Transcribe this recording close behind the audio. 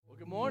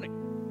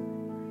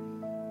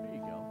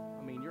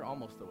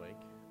almost awake.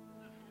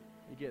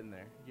 You're getting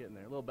there. You're getting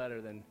there. A little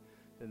better than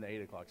the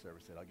 8 o'clock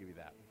service did. I'll give you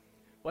that.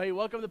 Well, hey,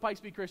 welcome to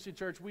Pikespeed Christian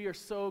Church. We are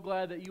so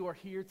glad that you are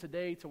here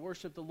today to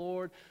worship the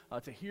Lord,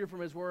 to hear from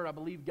His Word. I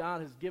believe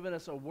God has given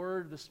us a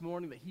word this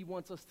morning that He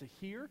wants us to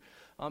hear.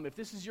 If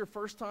this is your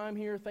first time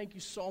here, thank you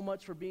so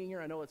much for being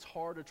here. I know it's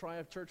hard to try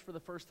a church for the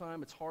first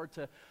time. It's hard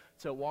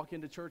to walk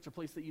into church, a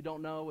place that you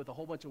don't know, with a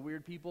whole bunch of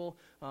weird people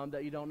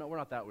that you don't know. We're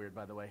not that weird,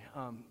 by the way.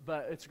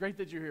 But it's great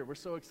that you're here. We're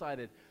so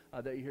excited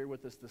that you're here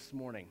with us this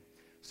morning.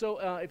 So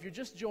if you're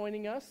just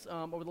joining us,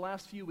 over the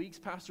last few weeks,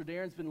 Pastor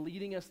Darren's been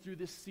leading us through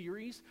this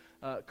series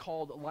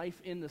called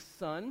Life in the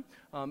Sun.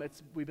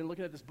 We've been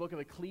looking at this book of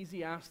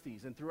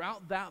Ecclesiastes, and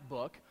throughout that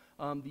book,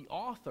 the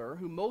author,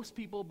 who most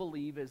people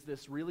believe is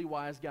this really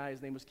wise guy,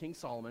 his name was King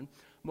Solomon.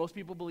 Most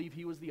people believe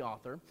he was the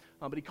author,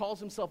 but he calls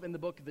himself in the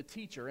book the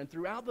teacher. And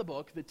throughout the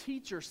book, the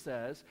teacher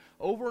says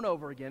over and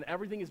over again,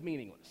 everything is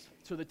meaningless.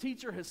 So the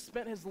teacher has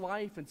spent his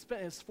life and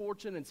spent his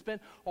fortune and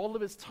spent all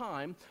of his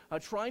time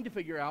trying to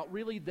figure out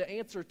really the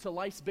answer to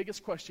life's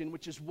biggest question,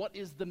 which is what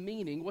is the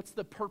meaning, what's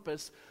the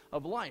purpose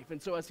of life?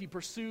 And so as he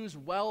pursues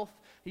wealth,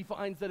 he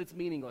finds that it's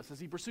meaningless. As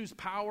he pursues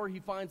power,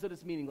 he finds that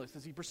it's meaningless.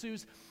 As he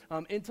pursues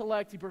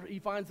intellect, he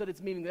finds that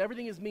it's meaningless.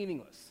 Everything is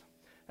meaningless.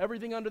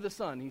 Everything under the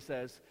sun, he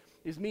says,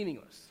 is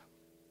meaningless.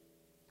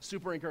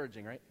 Super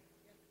encouraging, right?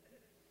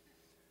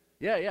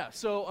 Yeah.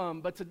 So,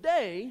 but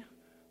today,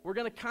 we're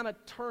going to kind of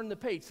turn the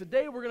page.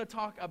 Today, we're going to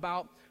talk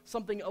about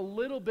something a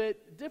little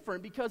bit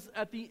different, because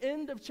at the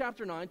end of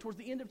chapter 9, towards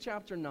the end of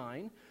chapter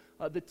 9,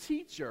 the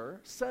teacher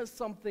says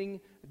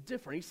something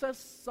different. He says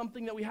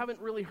something that we haven't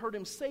really heard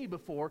him say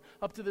before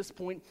up to this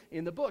point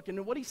in the book.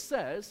 And what he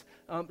says,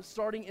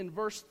 starting in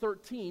verse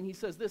 13, he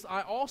says this: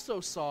 I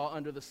also saw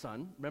under the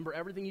sun, remember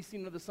everything he's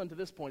seen under the sun to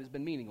this point has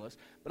been meaningless,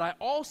 but I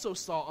also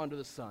saw under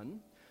the sun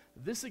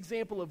this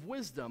example of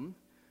wisdom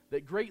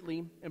that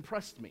greatly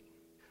impressed me.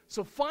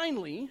 So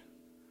finally,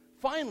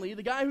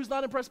 the guy who's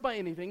not impressed by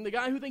anything, the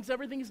guy who thinks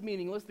everything is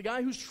meaningless, the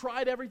guy who's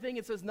tried everything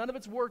and says none of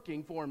it's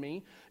working for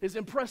me, is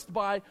impressed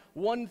by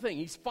one thing.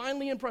 He's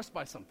finally impressed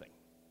by something.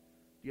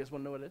 You guys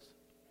want to know what it is?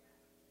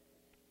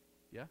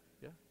 Yeah?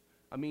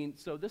 I mean,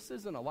 so this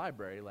isn't a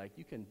library. Like,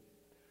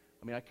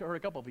 I heard a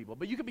couple of people,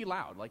 but you can be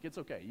loud. Like, it's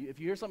okay. If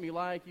you hear something you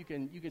like, you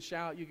can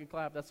shout, you can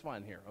clap. That's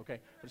fine here, okay?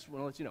 I just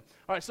want to let you know.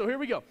 All right, so here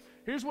we go.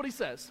 Here's what he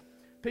says.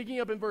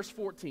 Picking up in verse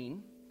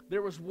 14,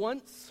 there was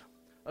once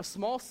a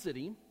small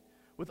city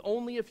with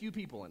only a few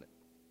people in it.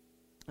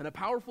 And a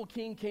powerful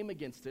king came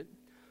against it,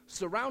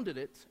 surrounded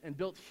it, and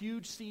built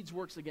huge siege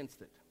works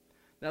against it.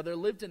 Now there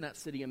lived in that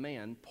city a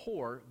man,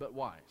 poor but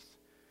wise.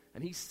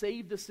 And he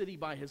saved the city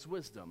by his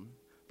wisdom,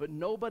 but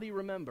nobody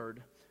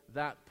remembered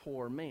that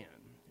poor man.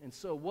 And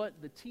so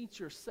what the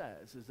teacher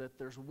says is that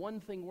there's one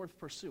thing worth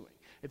pursuing.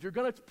 If you're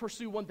going to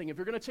pursue one thing, if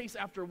you're going to chase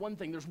after one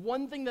thing, there's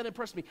one thing that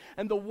impressed me.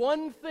 And the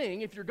one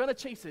thing, if you're going to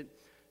chase it,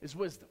 is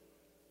wisdom.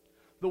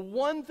 The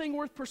one thing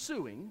worth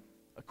pursuing,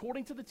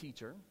 according to the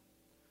teacher,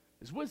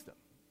 is wisdom.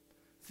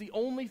 It's the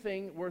only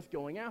thing worth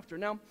going after.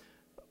 Now,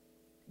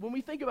 when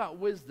we think about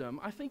wisdom,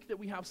 I think that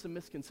we have some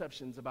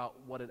misconceptions about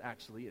what it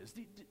actually is.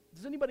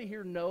 Does anybody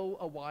here know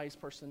a wise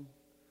person?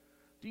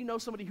 Do you know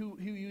somebody who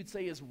you'd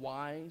say is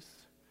wise?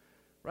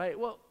 Right?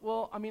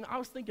 Well, I mean, I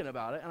was thinking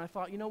about it, and I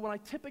thought, when I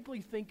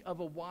typically think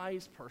of a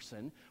wise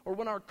person, or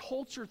when our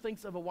culture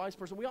thinks of a wise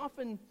person, we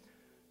often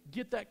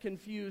get that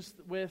confused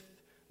with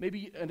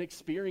maybe an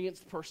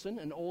experienced person,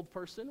 an old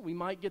person. We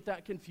might get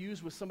that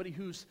confused with somebody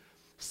who's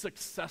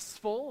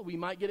successful. We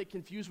might get it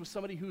confused with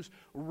somebody who's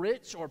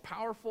rich or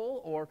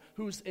powerful, or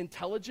who's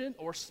intelligent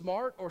or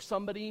smart, or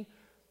somebody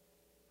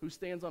who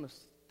stands on a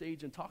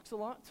stage and talks a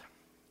lot.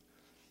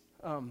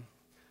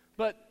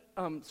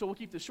 So we'll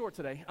keep this short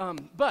today.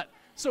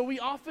 So we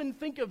often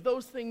think of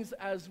those things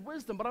as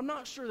wisdom, but I'm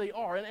not sure they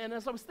are. And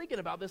as I was thinking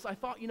about this, I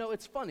thought,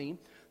 it's funny.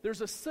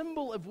 There's a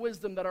symbol of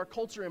wisdom that our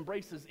culture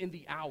embraces in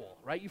the owl,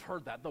 right? You've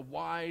heard that, the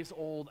wise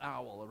old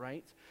owl,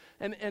 right?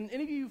 And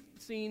any of you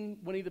seen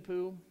Winnie the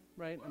Pooh,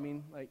 right? I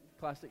mean, like,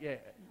 classic. Yeah,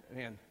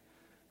 man,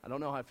 I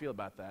don't know how I feel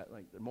about that.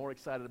 Like, they're more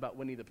excited about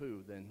Winnie the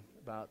Pooh than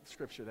about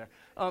Scripture there.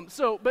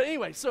 But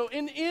anyway, so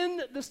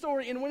in the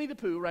story, in Winnie the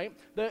Pooh, right,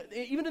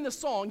 even in the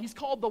song, he's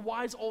called the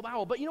wise old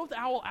owl. But you know what the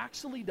owl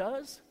actually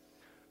does?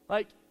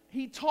 Like,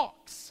 he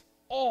talks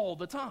all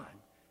the time.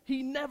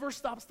 He never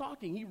stops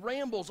talking. He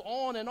rambles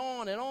on and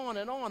on and on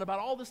and on about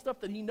all this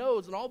stuff that he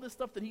knows and all this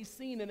stuff that he's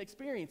seen and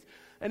experienced.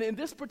 And in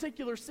this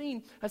particular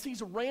scene, as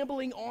he's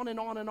rambling on and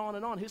on and on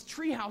and on, his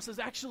treehouse is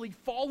actually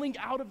falling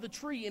out of the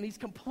tree, and he's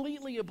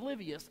completely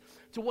oblivious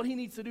to what he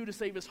needs to do to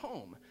save his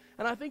home.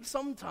 And I think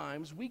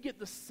sometimes we get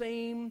the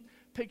same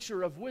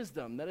picture of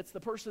wisdom, that it's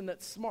the person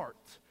that's smart,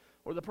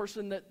 or the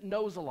person that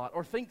knows a lot,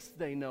 or thinks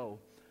they know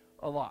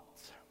a lot.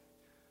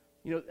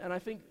 And I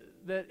think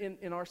that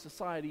in our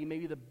society,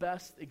 maybe the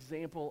best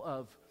example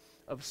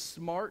of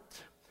smart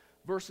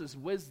versus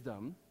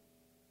wisdom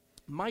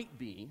might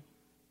be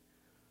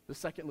the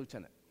second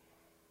lieutenant.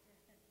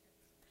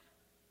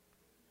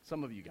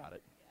 Some of you got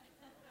it.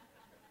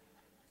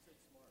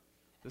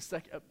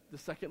 The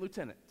second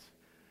lieutenant.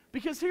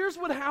 Because here's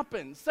what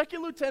happens.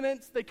 Second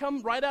lieutenants, they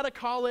come right out of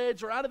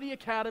college or out of the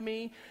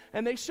academy,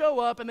 and they show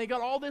up, and they got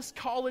all this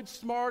college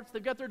smarts.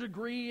 They've got their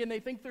degree, and they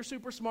think they're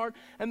super smart,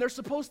 and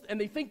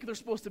they think they're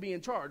supposed to be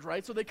in charge,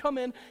 right? So they come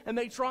in, and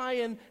they try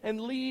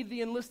and lead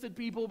the enlisted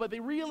people, but they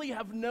really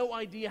have no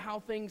idea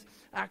how things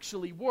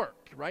actually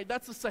work, right?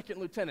 That's a second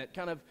lieutenant,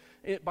 kind of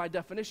by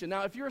definition.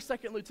 Now, if you're a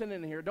second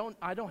lieutenant in here,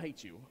 I don't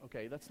hate you,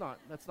 okay? That's not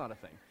a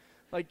thing.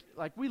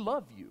 Like we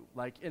love you.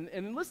 And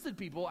enlisted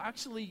people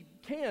actually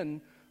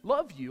can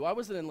love you. I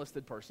was an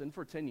enlisted person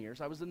for 10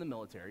 years. I was in the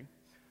military.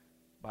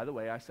 By the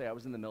way, I say I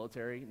was in the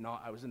military,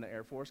 not I was in the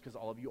Air Force, because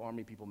all of you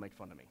Army people make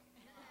fun of me.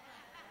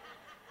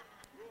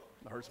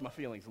 It hurts my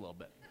feelings a little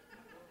bit.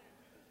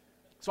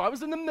 So I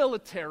was in the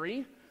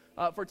military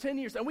for 10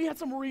 years, and we had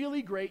some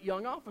really great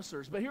young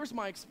officers. But here's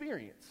my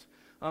experience.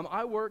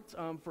 I worked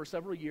for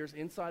several years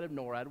inside of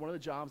NORAD. One of the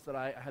jobs that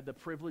I had the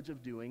privilege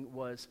of doing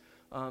was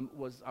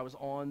I was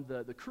on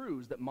the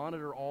crews that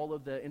monitor all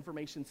of the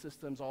information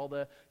systems, all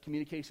the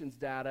communications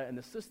data, and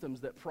the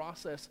systems that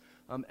process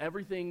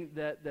everything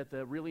that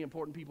the really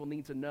important people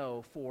need to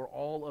know for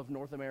all of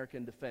North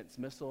American defense,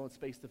 missile and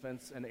space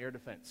defense and air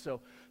defense.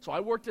 So I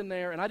worked in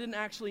there, and I didn't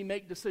actually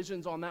make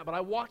decisions on that, but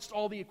I watched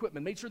all the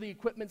equipment, made sure the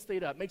equipment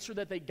stayed up, made sure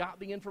that they got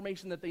the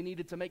information that they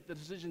needed to make the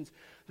decisions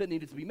that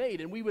needed to be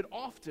made. And we would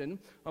often,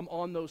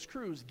 on those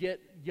crews,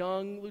 get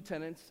young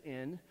lieutenants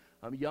in.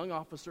 Young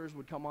officers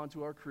would come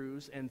onto our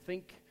crews and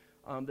think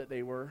that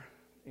they were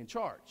in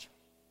charge.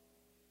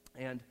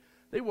 And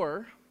they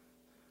were,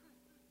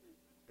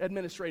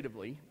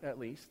 administratively at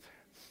least.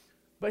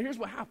 But here's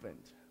what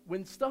happened.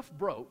 When stuff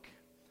broke,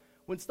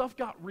 when stuff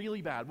got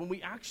really bad, when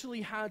we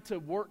actually had to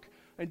work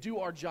and do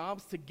our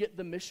jobs to get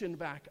the mission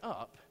back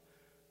up,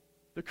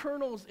 the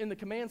colonels in the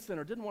command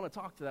center didn't want to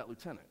talk to that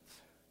lieutenant.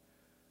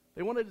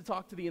 They wanted to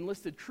talk to the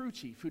enlisted crew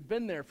chief who'd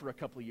been there for a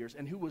couple of years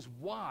and who was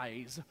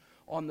wise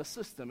on the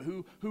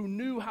system, who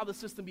knew how the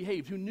system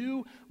behaved, who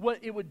knew what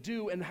it would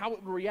do and how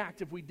it would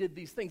react if we did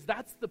these things.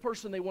 That's the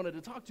person they wanted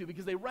to talk to,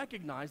 because they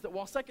recognized that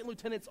while second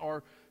lieutenants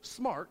are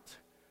smart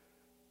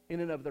in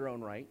and of their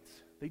own right,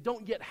 they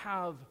don't yet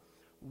have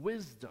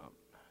wisdom.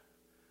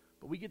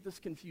 But we get this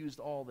confused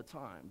all the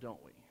time,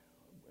 don't we?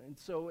 And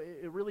so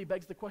it really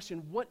begs the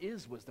question, what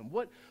is wisdom?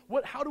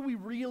 How do we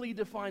really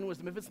define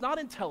wisdom? If it's not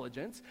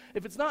intelligence,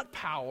 if it's not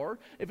power,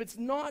 if it's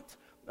not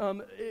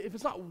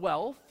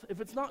wealth, if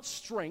it's not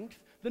strength,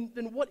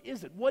 then what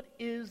is it? What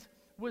is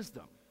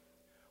wisdom?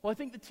 Well, I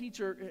think the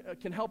teacher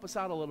can help us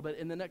out a little bit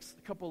in the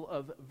next couple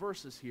of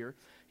verses here.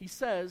 He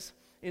says,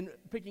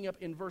 picking up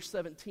in verse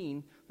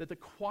 17, that the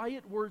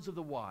quiet words of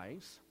the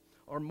wise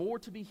are more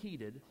to be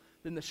heeded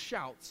than the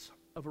shouts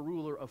of a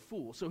ruler of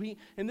fools. So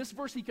in this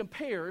verse, he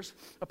compares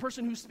a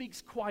person who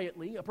speaks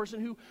quietly, a person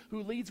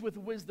who leads with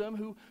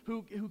wisdom,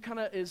 who kind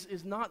of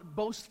is not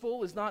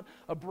boastful, is not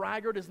a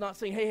braggart, is not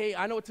saying, hey,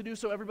 I know what to do,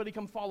 so everybody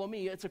come follow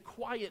me. It's a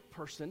quiet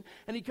person.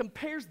 And he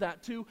compares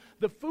that to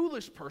the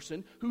foolish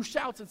person who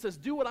shouts and says,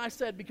 do what I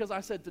said because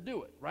I said to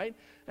do it, right?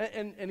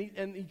 And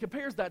he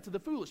compares that to the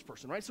foolish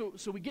person, right? So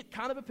we get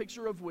kind of a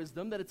picture of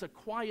wisdom, that it's a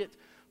quiet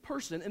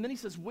person. And then he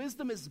says,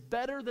 wisdom is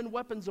better than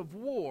weapons of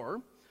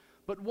war,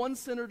 but one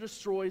sinner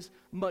destroys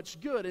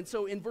much good. And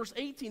so in verse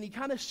 18, he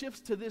kind of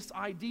shifts to this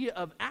idea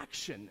of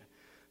action,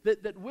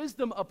 that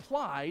wisdom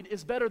applied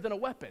is better than a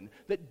weapon,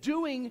 that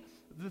doing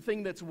the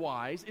thing that's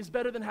wise is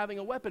better than having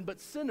a weapon, but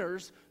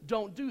sinners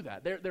don't do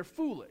that. They're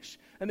foolish,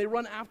 and they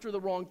run after the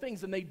wrong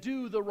things, and they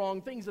do the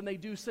wrong things, and they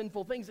do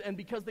sinful things, and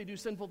because they do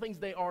sinful things,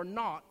 they are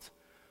not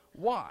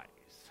wise.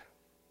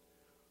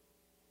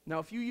 Now,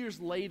 a few years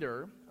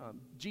later,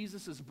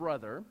 Jesus'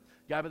 brother,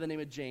 a guy by the name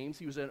of James,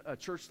 he was a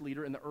church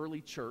leader in the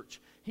early church.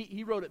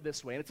 He wrote it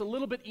this way, and it's a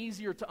little bit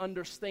easier to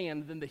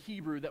understand than the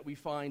Hebrew that we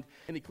find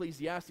in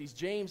Ecclesiastes.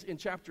 James in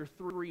chapter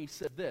 3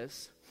 said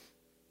this,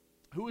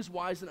 who is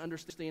wise and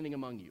understanding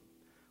among you?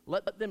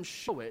 Let them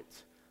show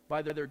it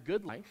by their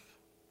good life,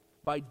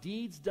 by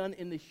deeds done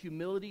in the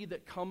humility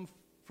that come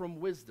from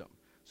wisdom.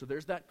 So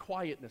there's that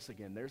quietness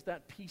again. There's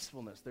that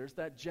peacefulness. There's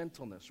that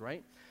gentleness,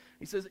 right?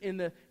 He says, in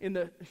the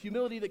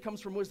humility that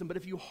comes from wisdom. But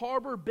if you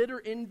harbor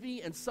bitter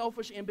envy and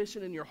selfish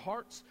ambition in your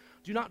hearts,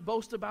 do not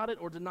boast about it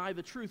or deny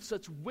the truth.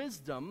 Such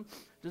wisdom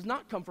does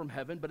not come from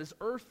heaven, but is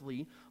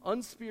earthly,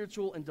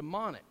 unspiritual, and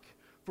demonic.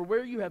 For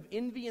where you have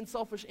envy and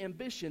selfish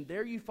ambition,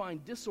 there you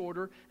find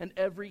disorder and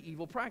every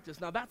evil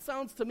practice. Now that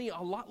sounds to me a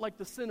lot like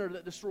the sinner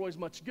that destroys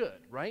much good,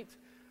 right?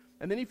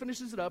 And then he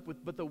finishes it up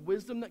with, but the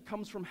wisdom that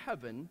comes from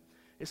heaven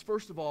is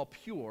first of all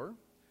pure,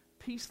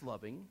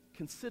 peace-loving,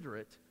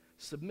 considerate,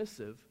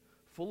 submissive,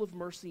 full of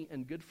mercy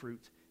and good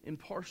fruit,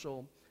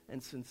 impartial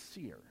and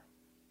sincere.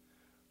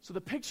 So the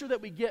picture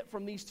that we get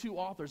from these two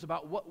authors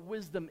about what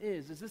wisdom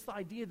is this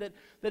idea that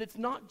it's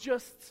not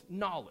just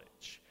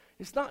knowledge.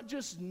 It's not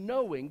just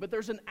knowing, but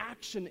there's an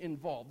action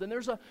involved. And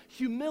there's a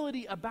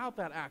humility about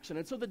that action.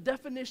 And so the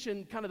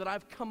definition kind of that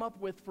I've come up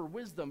with for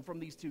wisdom from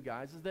these two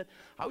guys is that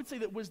I would say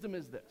that wisdom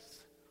is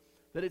this,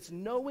 that it's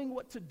knowing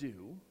what to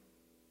do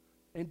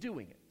and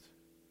doing it.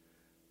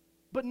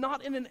 But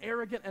not in an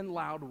arrogant and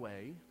loud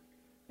way,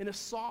 in a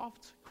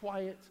soft,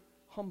 quiet,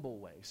 humble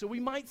way. So we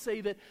might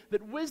say that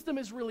wisdom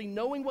is really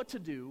knowing what to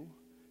do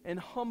and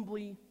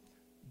humbly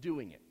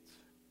doing it.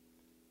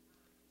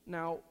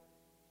 Now,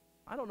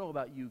 I don't know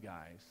about you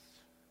guys,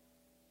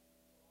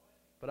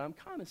 but I'm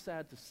kind of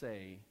sad to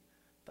say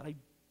that I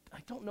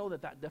don't know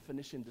that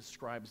definition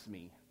describes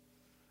me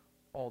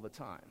all the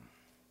time.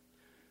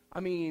 I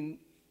mean,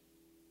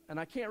 and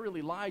I can't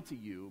really lie to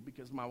you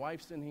because my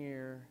wife's in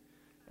here,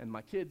 and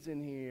my kid's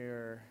in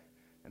here,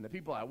 and the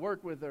people I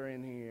work with are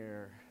in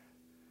here,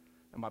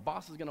 and my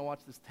boss is going to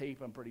watch this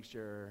tape, I'm pretty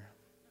sure.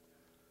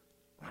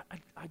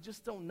 I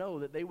just don't know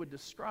that they would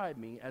describe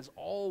me as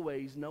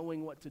always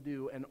knowing what to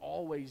do and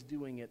always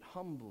doing it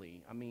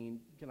humbly. I mean,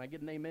 can I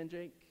get an amen,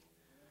 Jake?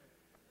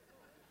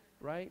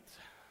 Right?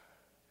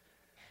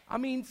 I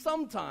mean,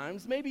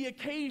 sometimes, maybe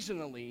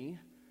occasionally,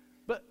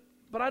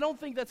 but I don't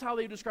think that's how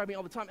they describe me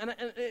all the time. And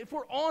if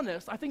we're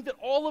honest, I think that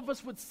all of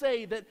us would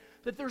say that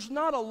there's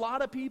not a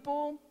lot of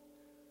people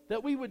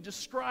that we would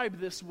describe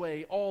this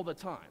way all the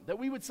time, that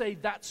we would say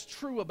that's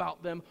true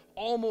about them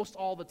almost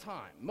all the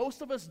time.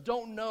 Most of us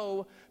don't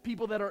know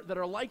people that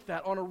are like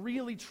that on a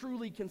really,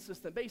 truly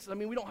consistent basis. I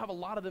mean, we don't have a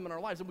lot of them in our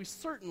lives, and we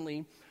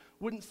certainly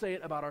wouldn't say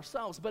it about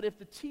ourselves. But if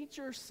the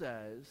teacher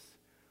says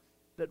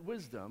that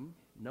wisdom,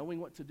 knowing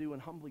what to do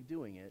and humbly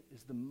doing it,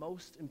 is the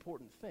most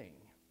important thing,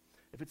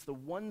 if it's the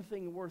one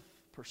thing worth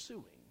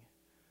pursuing,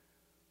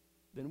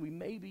 then we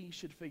maybe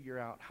should figure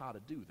out how to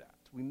do that.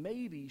 We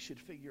maybe should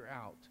figure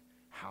out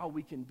how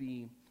we can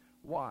be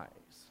wise.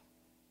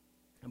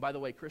 And by the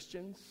way,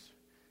 Christians,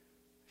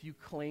 if you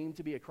claim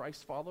to be a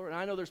Christ follower, and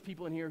I know there's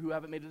people in here who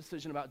haven't made a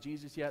decision about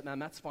Jesus yet, and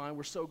that's fine.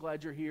 We're so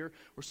glad you're here.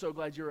 We're so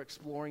glad you're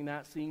exploring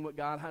that, seeing what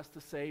God has to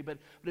say. But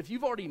if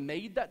you've already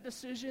made that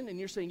decision and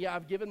you're saying, yeah,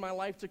 I've given my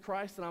life to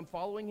Christ and I'm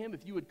following him,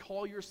 if you would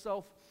call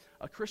yourself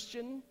a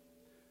Christian,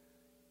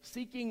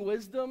 seeking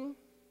wisdom,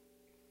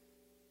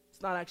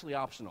 it's not actually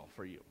optional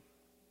for you.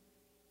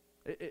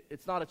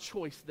 It's not a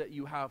choice that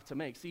you have to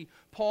make. See,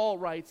 Paul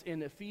writes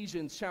in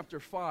Ephesians chapter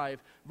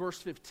 5,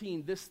 verse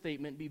 15, this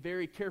statement, "Be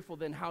very careful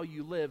then how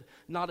you live,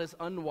 not as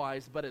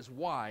unwise, but as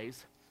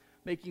wise,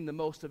 making the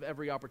most of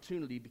every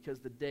opportunity because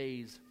the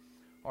days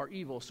are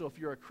evil." So if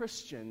you're a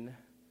Christian,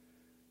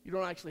 you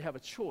don't actually have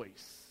a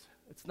choice.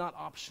 It's not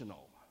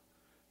optional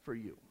for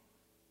you.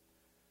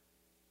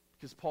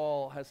 Because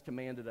Paul has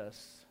commanded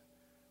us,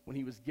 when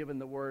he was given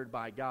the word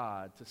by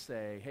God, to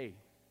say,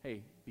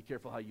 hey, be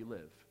careful how you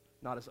live.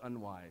 Not as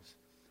unwise,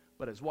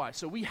 but as wise.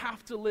 So we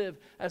have to live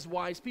as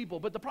wise people.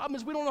 But the problem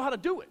is we don't know how to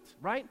do it,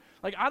 right?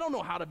 Like, I don't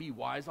know how to be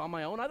wise on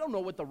my own. I don't know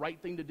what the right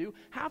thing to do.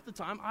 Half the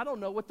time, I don't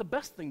know what the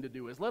best thing to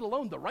do is, let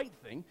alone the right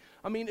thing.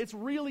 I mean, it's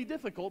really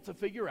difficult to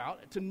figure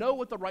out, to know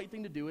what the right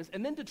thing to do is,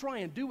 and then to try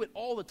and do it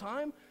all the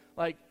time.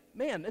 Like,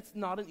 man, it's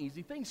not an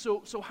easy thing.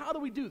 So how do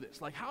we do this?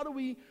 Like, how do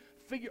we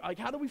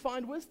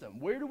find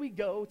wisdom? Where do we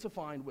go to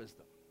find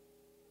wisdom?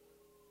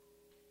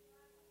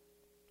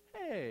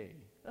 Hey,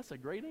 that's a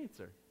great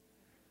answer.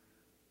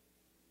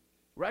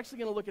 We're actually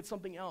going to look at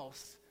something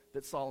else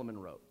that Solomon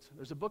wrote.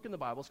 There's a book in the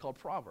Bible, it's called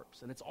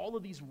Proverbs, and it's all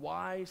of these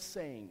wise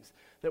sayings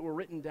that were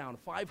written down,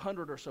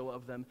 500 or so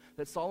of them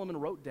that Solomon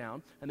wrote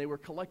down, and they were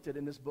collected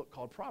in this book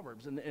called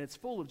Proverbs, and it's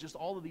full of just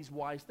all of these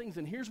wise things.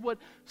 And here's what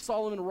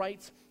Solomon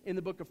writes in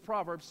the book of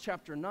Proverbs,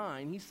 chapter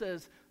 9. He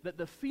says that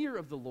the fear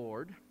of the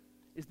Lord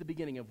is the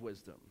beginning of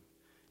wisdom,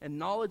 and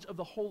knowledge of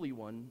the Holy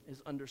One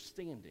is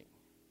understanding.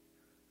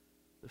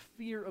 The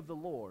fear of the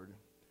Lord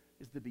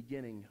is the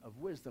beginning of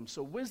wisdom.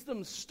 So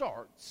wisdom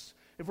starts,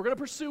 if we're going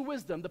to pursue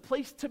wisdom, the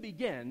place to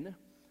begin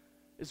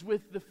is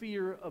with the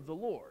fear of the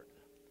Lord.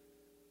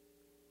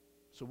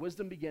 So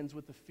wisdom begins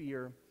with the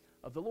fear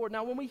of the Lord.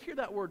 Now, when we hear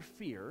that word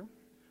fear,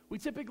 we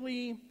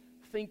typically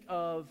think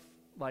of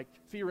like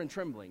fear and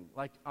trembling.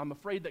 Like, I'm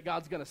afraid that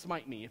God's going to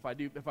smite me if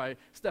I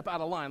step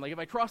out of line. Like, if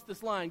I cross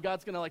this line,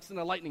 God's going to like send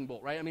a lightning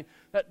bolt, right? I mean,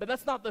 but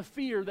that's not the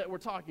fear that we're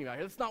talking about.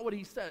 That's not what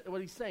he's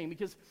saying,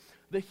 because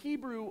the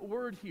Hebrew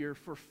word here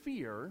for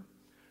fear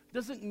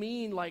doesn't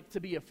mean like to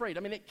be afraid.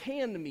 I mean, it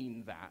can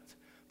mean that,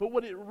 but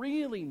what it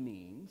really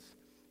means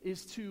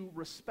is to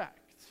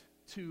respect,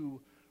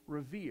 to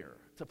revere,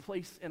 to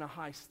place in a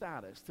high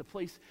status, to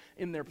place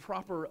in their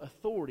proper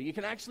authority. It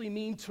can actually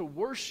mean to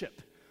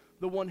worship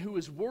the one who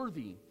is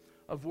worthy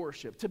of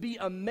worship, to be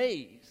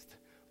amazed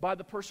by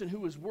the person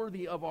who is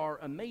worthy of our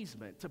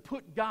amazement, to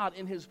put God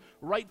in his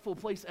rightful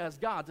place as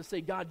God, to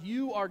say, God,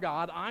 you are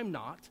God, I'm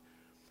not.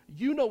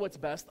 You know what's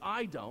best,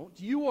 I don't.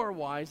 You are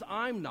wise,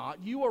 I'm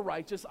not. You are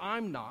righteous,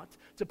 I'm not.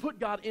 To put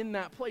God in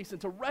that place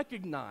and to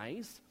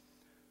recognize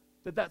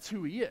that that's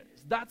who he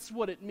is. That's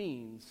what it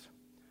means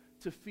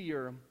to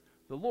fear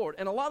the Lord.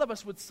 And a lot of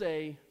us would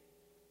say,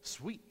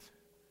 sweet,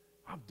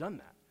 I've done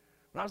that.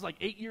 When I was like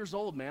 8 years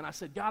old, man, I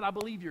said, God, I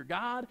believe you're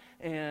God,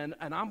 and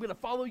I'm going to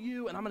follow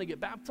you, and I'm going to get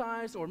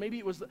baptized. Or maybe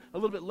it was a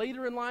little bit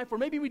later in life, or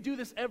maybe we do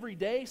this every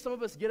day. Some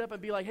of us get up and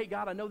be like, hey,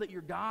 God, I know that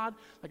you're God.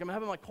 Like, I'm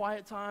having my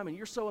quiet time, and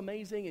you're so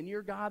amazing, and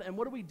you're God. And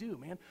what do,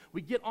 man?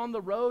 We get on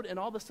the road, and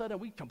all of a sudden,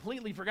 we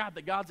completely forgot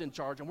that God's in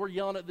charge, and we're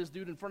yelling at this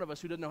dude in front of us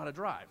who doesn't know how to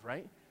drive,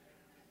 right?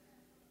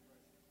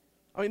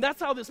 I mean,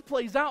 that's how this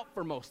plays out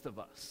for most of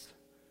us.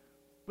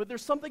 But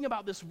there's something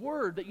about this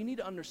word that you need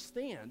to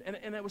understand.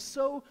 And it was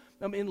so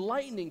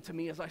enlightening to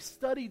me as I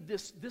studied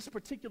this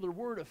particular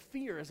word of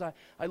fear, as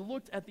I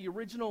looked at the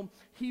original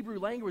Hebrew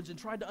language and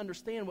tried to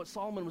understand what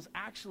Solomon was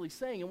actually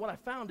saying. And what I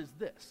found is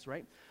this,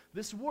 right?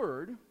 This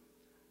word,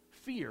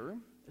 fear,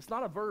 it's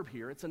not a verb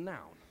here, it's a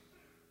noun,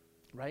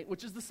 right?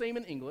 Which is the same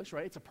in English,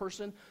 right? It's a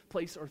person,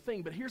 place, or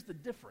thing. But here's the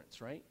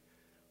difference, right?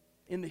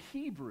 In the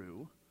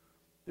Hebrew,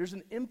 there's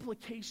an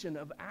implication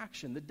of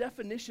action. The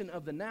definition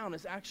of the noun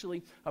is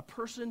actually a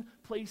person,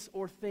 place,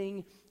 or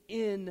thing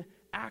in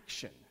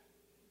action.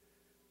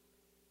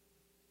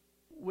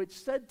 Which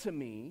said to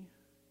me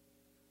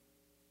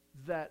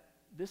that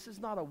this is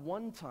not a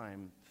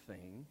one-time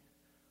thing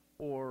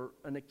or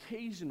an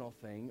occasional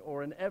thing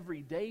or an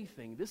everyday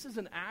thing. This is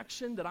an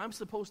action that I'm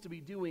supposed to be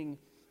doing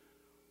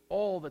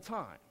all the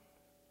time.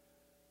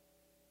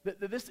 That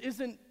this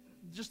isn't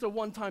just a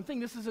one-time thing.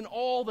 This is an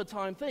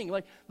all-the-time thing.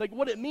 Like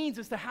what it means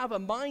is to have a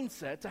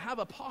mindset, to have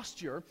a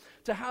posture,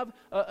 to have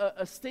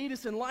a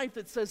status in life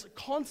that says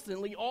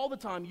constantly, all the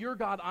time, you're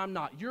God, I'm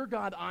not. You're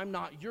God, I'm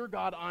not. You're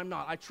God, I'm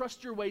not. I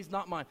trust your ways,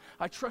 not mine.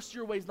 I trust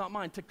your ways, not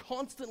mine. To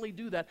constantly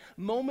do that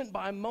moment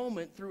by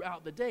moment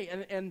throughout the day.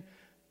 And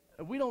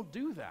we don't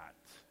do that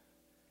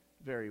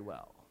very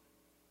well.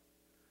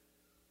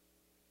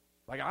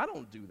 Like, I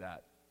don't do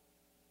that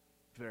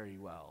very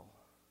well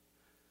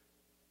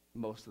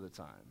most of the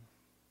time.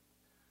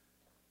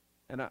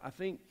 And I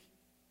think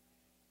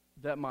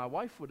that my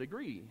wife would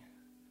agree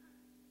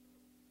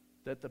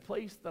that the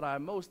place that I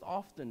most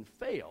often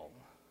fail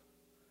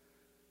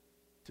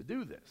to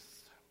do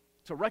this,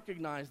 to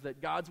recognize that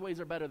God's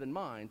ways are better than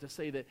mine, to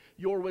say that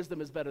your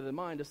wisdom is better than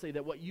mine, to say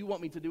that what you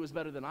want me to do is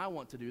better than I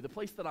want to do, the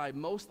place that I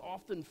most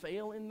often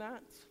fail in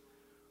that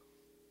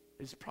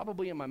is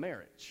probably in my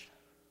marriage.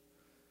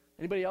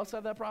 Anybody else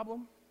have that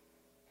problem?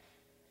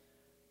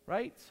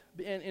 Right?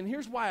 And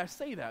here's why I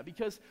say that,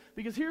 because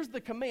here's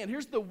the command,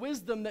 here's the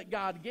wisdom that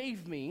God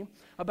gave me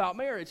about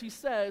marriage. He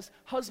says,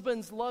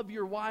 husbands, love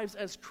your wives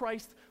as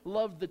Christ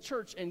loved the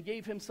church and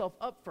gave himself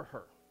up for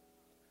her.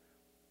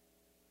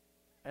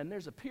 And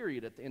there's a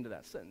period at the end of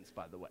that sentence,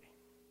 by the way.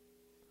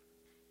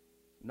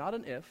 Not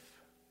an if,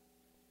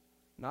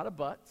 not a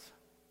but,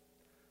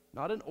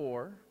 not an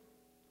or.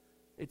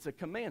 It's a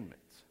commandment.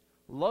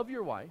 Love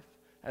your wife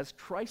as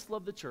Christ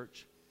loved the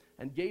church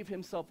and gave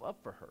himself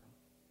up for her.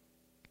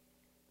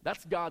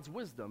 That's God's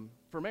wisdom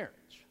for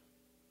marriage,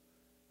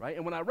 right?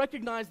 And when I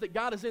recognize that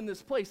God is in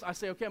this place, I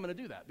say, okay, I'm going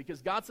to do that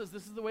because God says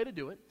this is the way to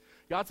do it.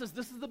 God says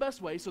this is the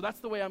best way, so that's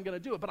the way I'm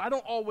going to do it. But I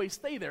don't always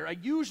stay there. I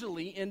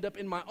usually end up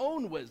in my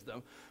own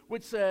wisdom,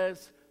 which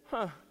says,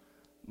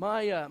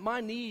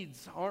 my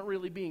needs aren't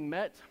really being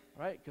met,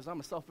 right? Because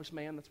I'm a selfish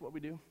man, that's what we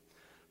do,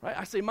 right?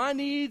 I say my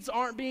needs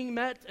aren't being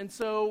met, and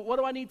so what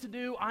do I need to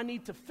do? I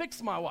need to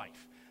fix my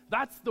wife.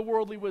 That's the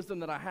worldly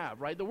wisdom that I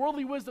have, right? The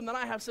worldly wisdom that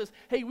I have says,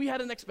 hey, we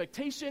had an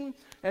expectation,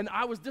 and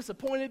I was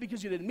disappointed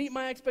because you didn't meet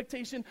my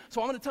expectation,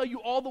 so I'm going to tell you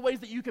all the ways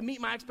that you can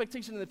meet my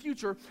expectation in the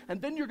future, and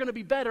then you're going to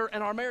be better,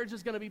 and our marriage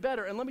is going to be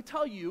better. And let me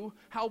tell you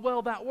how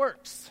well that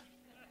works.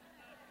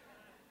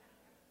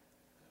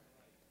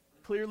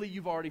 Clearly,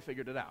 you've already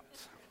figured it out.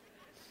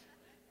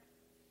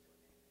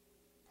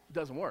 It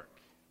doesn't work,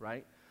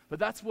 right? But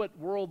that's what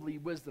worldly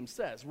wisdom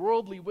says.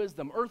 Worldly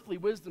wisdom, earthly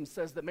wisdom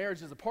says that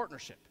marriage is a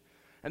partnership.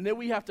 And then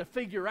we have to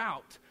figure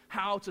out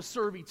how to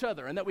serve each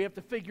other, and that we have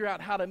to figure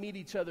out how to meet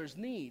each other's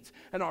needs.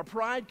 And our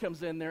pride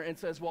comes in there and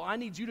says, well, I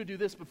need you to do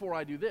this before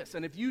I do this.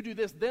 And if you do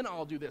this, then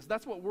I'll do this.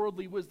 That's what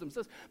worldly wisdom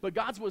says. But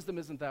God's wisdom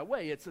isn't that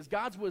way. It says,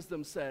 God's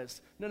wisdom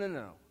says,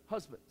 no.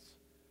 Husbands,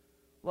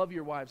 love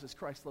your wives as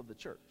Christ loved the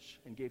church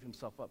and gave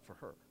himself up for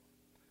her.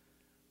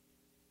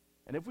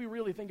 And if we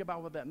really think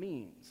about what that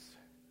means,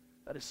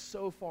 that is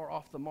so far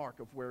off the mark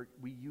of where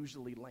we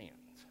usually land.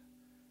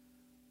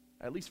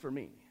 At least for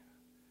me.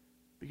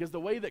 Because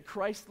the way that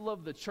Christ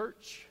loved the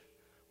church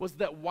was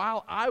that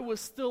while I was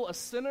still a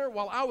sinner,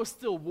 while I was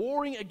still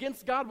warring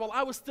against God, while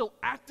I was still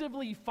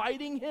actively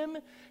fighting him,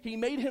 he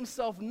made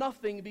himself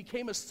nothing,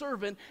 became a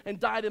servant, and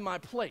died in my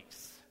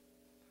place.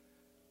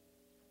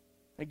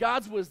 And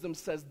God's wisdom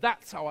says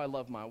that's how I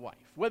love my wife.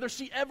 Whether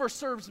she ever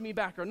serves me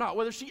back or not,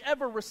 whether she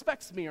ever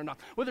respects me or not,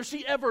 whether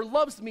she ever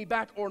loves me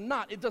back or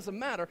not, it doesn't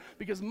matter,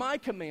 because my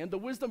command, the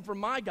wisdom from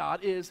my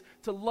God, is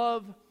to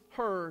love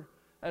her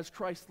as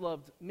Christ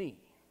loved me.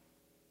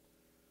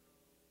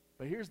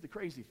 But here's the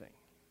crazy thing.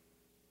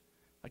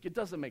 Like, it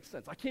doesn't make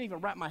sense. I can't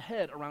even wrap my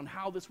head around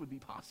how this would be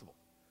possible.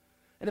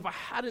 And if I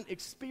hadn't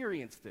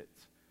experienced it,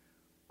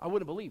 I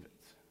wouldn't believe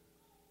it.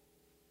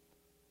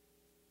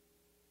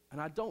 And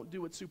I don't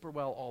do it super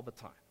well all the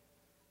time.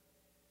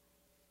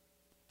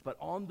 But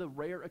on the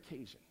rare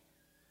occasion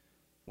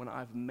when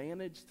I've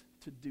managed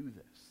to do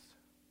this,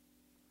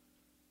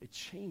 it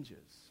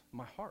changes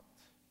my heart.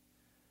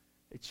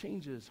 It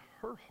changes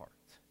her heart.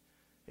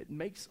 It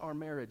makes our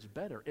marriage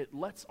better. It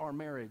lets our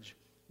marriage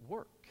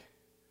work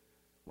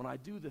when I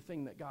do the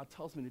thing that God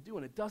tells me to do.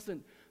 And it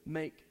doesn't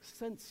make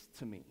sense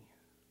to me.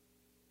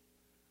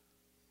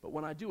 But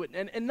when I do it,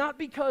 and not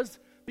because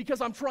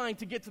because I'm trying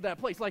to get to that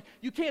place. Like,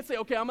 you can't say,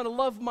 okay, I'm going to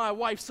love my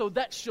wife so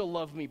that she'll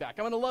love me back.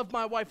 I'm going to love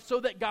my wife so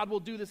that God will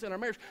do this in our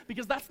marriage.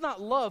 Because that's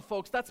not love,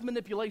 folks. That's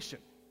manipulation.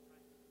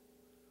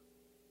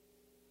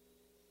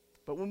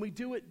 But when we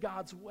do it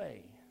God's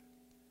way,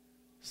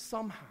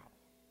 somehow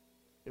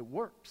it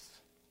works.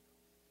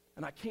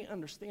 And I can't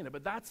understand it,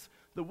 but that's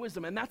the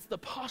wisdom, and that's the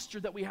posture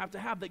that we have to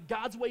have, that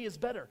God's way is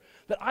better,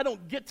 that I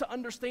don't get to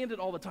understand it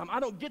all the time. I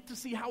don't get to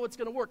see how it's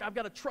going to work. I've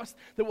got to trust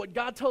that what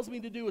God tells me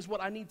to do is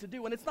what I need to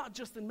do, and it's not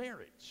just in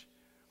marriage.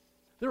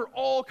 There are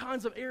all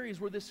kinds of areas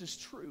where this is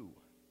true.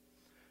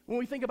 When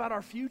we think about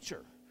our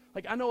future,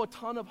 like I know a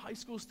ton of high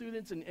school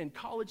students and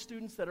college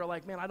students that are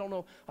like, man, I don't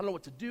know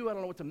what to do. I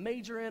don't know what to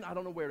major in. I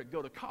don't know where to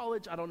go to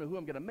college. I don't know who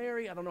I'm going to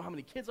marry. I don't know how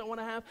many kids I want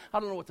to have.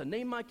 I don't know what to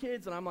name my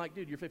kids. And I'm like,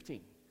 dude, you're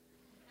 15.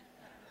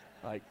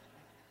 Like,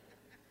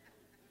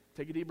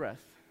 take a deep breath.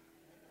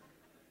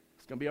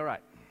 It's going to be all right.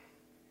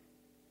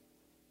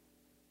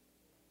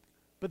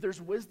 But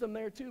there's wisdom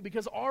there too,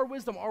 because our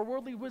wisdom, our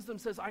worldly wisdom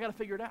says, I got to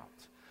figure it out.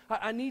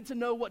 I need to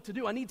know what to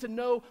do. I need to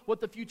know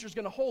what the future's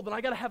going to hold. And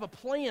I got to have a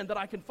plan that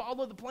I can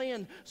follow the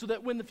plan so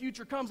that when the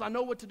future comes, I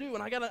know what to do.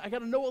 And I got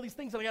to know all these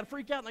things, and I got to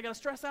freak out, and I got to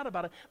stress out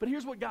about it. But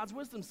here's what God's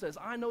wisdom says.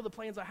 I know the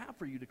plans I have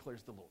for you,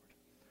 declares the Lord.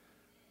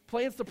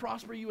 Plans to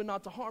prosper you and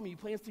not to harm you.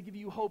 Plans to give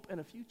you hope and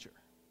a future.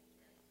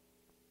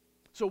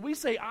 So we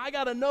say, I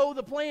got to know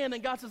the plan,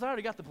 and God says, I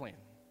already got the plan.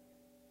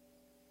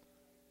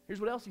 Here's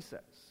what else he says.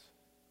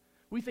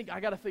 We think, I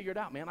got to figure it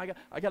out, man.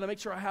 I got to make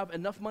sure I have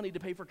enough money to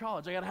pay for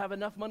college. I got to have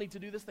enough money to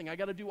do this thing. I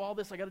got to do all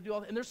this. I got to do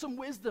all that. And there's some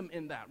wisdom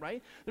in that,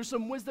 right? There's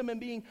some wisdom in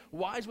being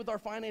wise with our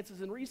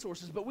finances and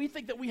resources. But we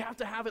think that we have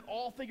to have it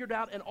all figured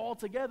out and all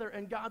together.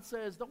 And God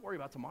says, don't worry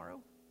about tomorrow.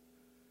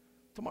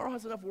 Tomorrow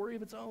has enough worry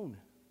of its own.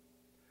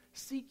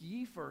 Seek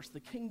ye first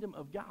the kingdom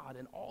of God,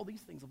 and all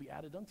these things will be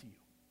added unto you.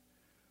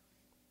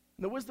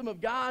 And the wisdom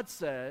of God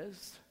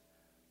says,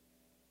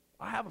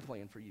 I have a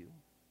plan for you.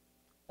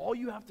 All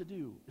you have to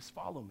do is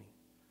follow me.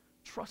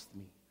 Trust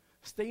me.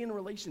 Stay in a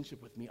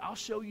relationship with me. I'll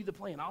show you the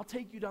plan. I'll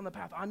take you down the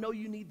path. I know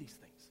you need these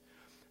things.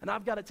 And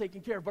I've got it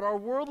taken care of. But our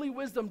worldly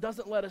wisdom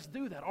doesn't let us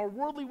do that. Our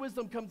worldly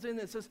wisdom comes in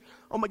and says,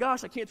 oh my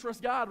gosh, I can't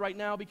trust God right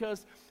now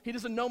because he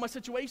doesn't know my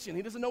situation.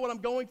 He doesn't know what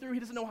I'm going through. He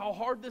doesn't know how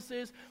hard this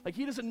is. Like,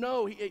 he doesn't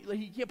know.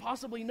 He can't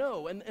possibly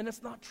know. And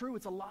it's not true.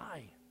 It's a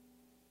lie.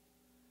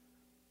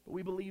 But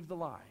we believe the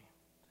lie.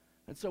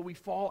 And so we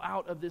fall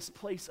out of this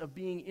place of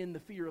being in the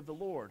fear of the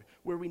Lord,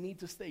 where we need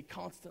to stay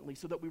constantly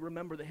so that we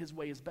remember that his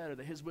way is better,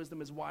 that his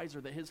wisdom is wiser,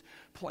 that his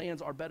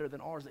plans are better than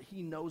ours, that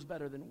he knows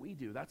better than we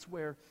do. That's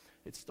where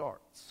it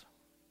starts.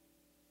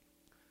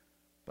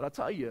 But I'll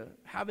tell you,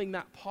 having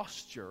that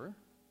posture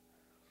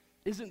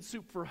isn't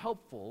super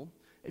helpful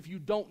if you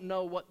don't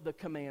know what the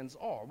commands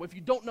are. If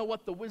you don't know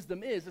what the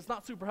wisdom is, it's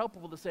not super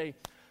helpful to say,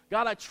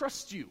 God, I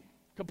trust you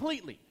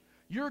completely.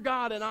 You're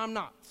God and I'm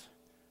not.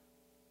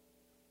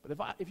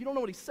 But if you don't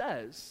know what he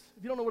says,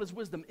 if you don't know what his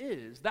wisdom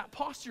is, that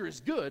posture is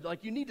good.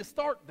 Like, you need to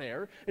start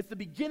there. It's the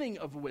beginning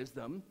of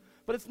wisdom,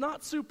 but it's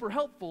not super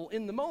helpful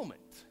in the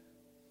moment,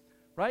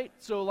 right?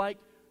 So, like,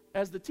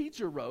 as the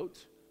teacher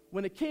wrote,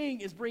 when a king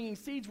is bringing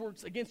siege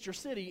works against your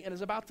city and is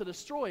about to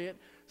destroy it,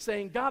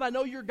 saying, God, I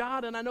know you're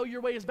God and I know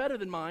your way is better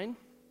than mine,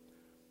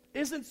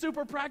 isn't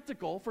super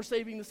practical for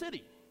saving the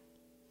city.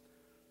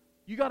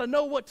 You got to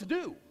know what to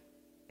do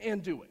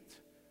and do it.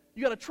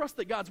 You got to trust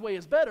that God's way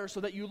is better so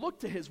that you look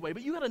to his way,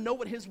 but you got to know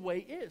what his way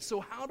is. So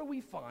how do we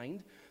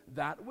find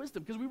that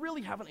wisdom? Because we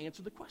really haven't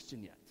answered the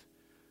question yet.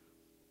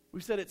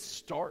 We've said it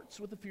starts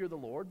with the fear of the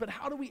Lord, but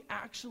how do we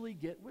actually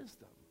get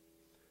wisdom?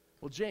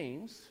 Well,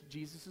 James,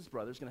 Jesus'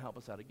 brother, is going to help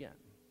us out again.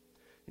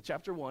 In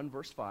chapter 1,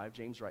 verse 5,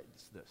 James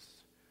writes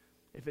this: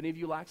 if any of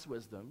you lacks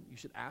wisdom, you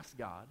should ask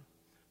God,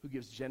 who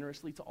gives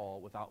generously to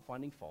all without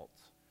finding fault,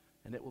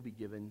 and it will be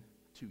given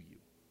to you.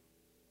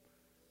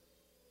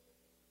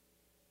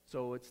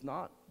 So it's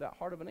not that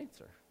hard of an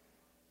answer.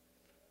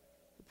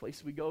 The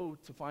place we go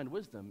to find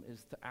wisdom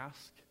is to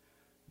ask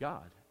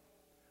God,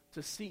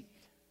 to seek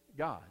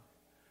God.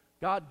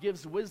 God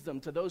gives wisdom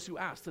to those who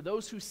ask. To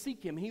those who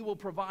seek him, he will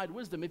provide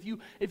wisdom. If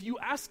you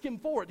ask him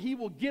for it, he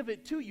will give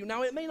it to you.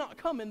 Now, it may not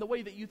come in the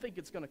way that you think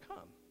it's going to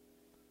come.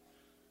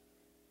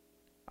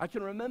 I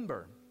can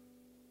remember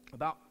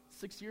about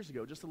 6 years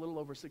ago, just a little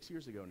over 6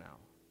 years ago now,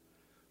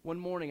 one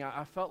morning,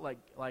 I felt like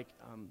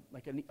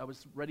I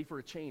was ready for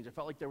a change. I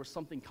felt like there was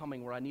something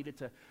coming where I needed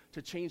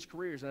to change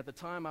careers. And at the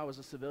time, I was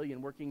a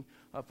civilian working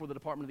for the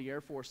Department of the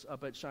Air Force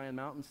up at Cheyenne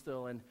Mountain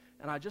still. And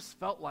I just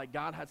felt like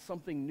God had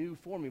something new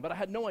for me. But I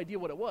had no idea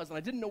what it was, and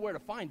I didn't know where to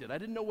find it. I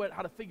didn't know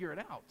how to figure it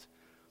out.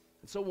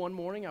 And so one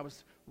morning, I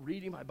was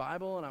reading my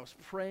Bible, and I was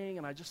praying,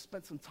 and I just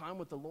spent some time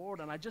with the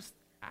Lord, and I just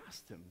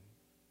asked him.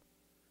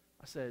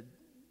 I said,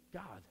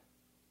 God,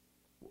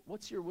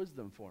 what's your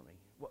wisdom for me?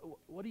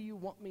 What do you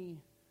want me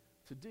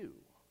to do?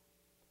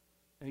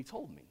 And he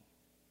told me,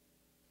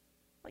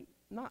 like,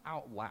 not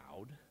out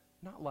loud,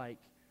 not like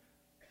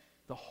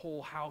the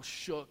whole house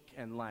shook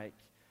and like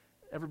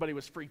everybody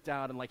was freaked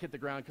out and like hit the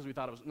ground because we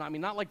thought it was,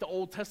 not like the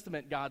Old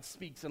Testament God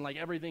speaks and like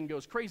everything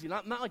goes crazy,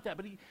 not like that,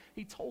 but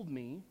he told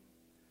me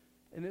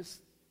in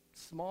this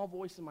small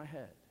voice in my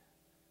head,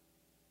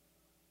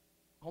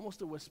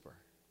 almost a whisper,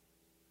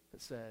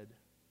 that said,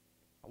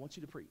 I want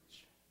you to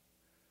preach.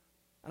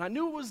 And I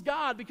knew it was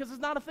God because it's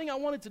not a thing I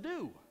wanted to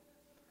do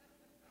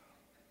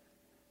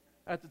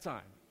at the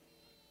time.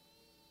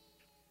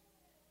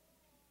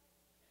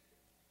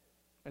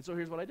 And so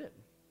here's what I did.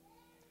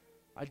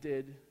 I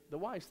did the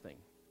wise thing.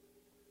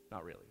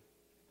 Not really.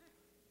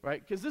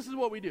 Right? Because this is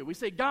what we do. We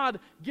say, God,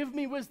 give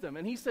me wisdom.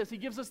 And he says, he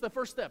gives us the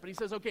first step. And he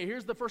says, okay,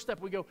 here's the first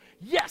step. We go,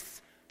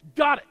 yes,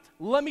 got it.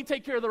 Let me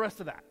take care of the rest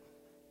of that.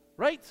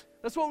 Right?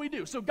 That's what we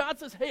do. So God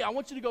says, hey, I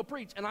want you to go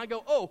preach. And I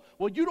go, oh,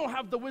 well, you don't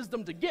have the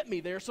wisdom to get me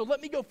there, so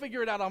let me go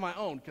figure it out on my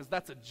own, because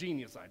that's a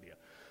genius idea.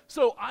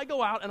 So I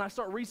go out and I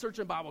start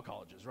researching Bible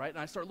colleges, right? And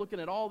I start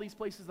looking at all these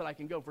places that I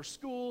can go for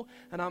school,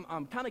 and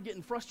I'm kind of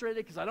getting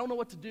frustrated because I don't know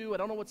what to do. I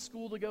don't know what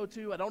school to go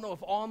to. I don't know if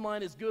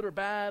online is good or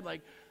bad.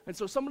 And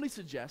so somebody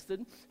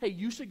suggested, hey,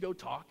 you should go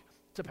talk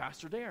to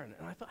Pastor Darren.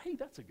 And I thought, hey,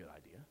 that's a good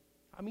idea.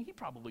 I mean, he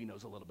probably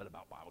knows a little bit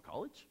about Bible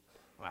college.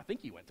 Well, I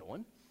think he went to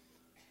one.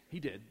 He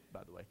did,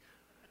 by the way.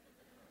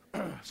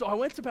 So I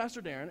went to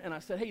Pastor Darren, and I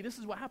said, hey, this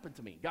is what happened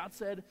to me. God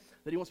said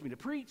that he wants me to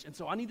preach, and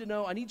so I need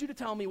you to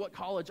tell me what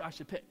college I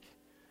should pick,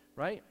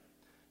 right?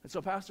 And so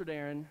Pastor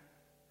Darren,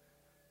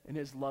 in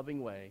his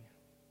loving way,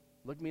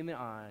 looked me in the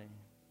eye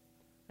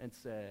and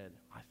said,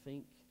 I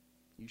think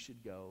you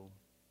should go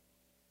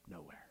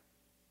nowhere.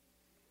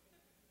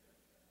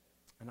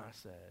 And I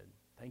said,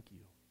 thank you.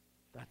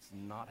 That's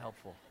not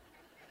helpful.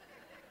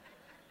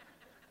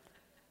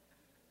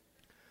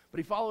 But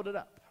he followed it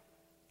up.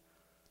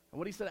 And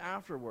what he said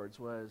afterwards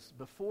was,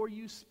 before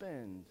you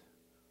spend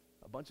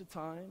a bunch of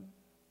time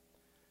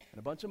and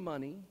a bunch of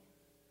money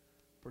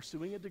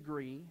pursuing a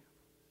degree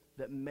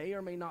that may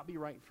or may not be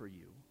right for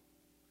you,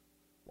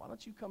 why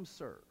don't you come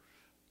serve?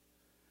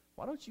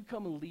 Why don't you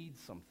come lead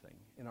something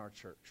in our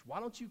church? Why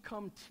don't you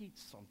come teach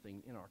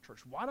something in our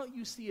church? Why don't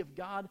you see if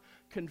God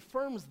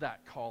confirms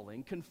that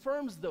calling,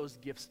 confirms those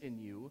gifts in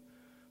you,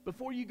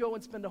 before you go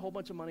and spend a whole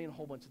bunch of money and a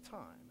whole bunch of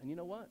time? And you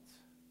know what?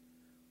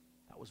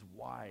 That was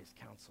wise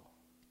counsel.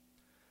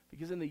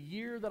 Because in the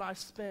year that I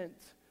spent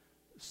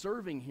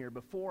serving here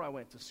before I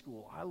went to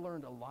school, I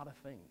learned a lot of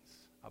things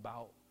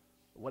about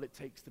what it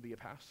takes to be a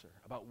pastor,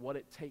 about what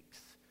it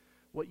takes,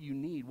 what you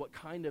need, what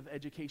kind of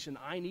education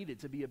I needed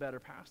to be a better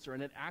pastor.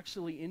 And it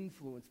actually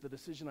influenced the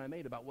decision I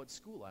made about what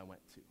school I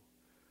went to.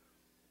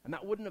 And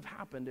that wouldn't have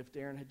happened if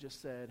Darren had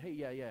just said, hey,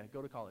 yeah,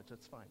 go to college,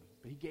 that's fine.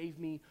 But he gave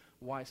me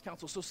wise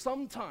counsel. So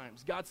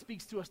sometimes God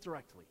speaks to us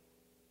directly.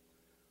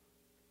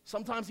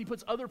 Sometimes he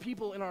puts other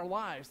people in our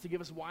lives to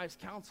give us wise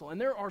counsel.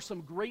 And there are some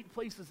great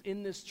places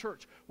in this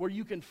church where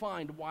you can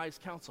find wise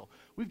counsel.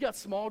 We've got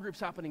small groups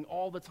happening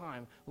all the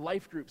time,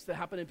 life groups that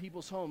happen in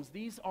people's homes.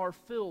 These are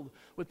filled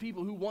with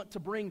people who want to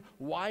bring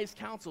wise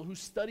counsel, who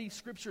study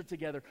Scripture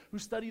together, who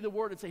study the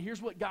Word and say,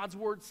 here's what God's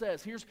Word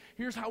says.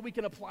 Here's how we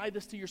can apply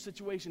this to your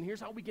situation.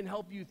 Here's how we can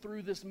help you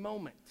through this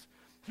moment.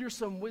 Here's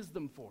some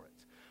wisdom for it.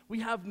 We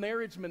have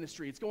marriage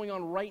ministry. It's going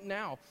on right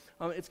now.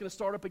 It's going to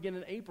start up again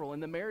in April. In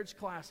the marriage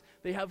class,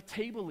 they have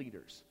table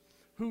leaders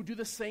who do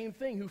the same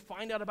thing, who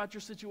find out about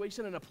your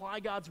situation and apply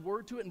God's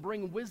word to it and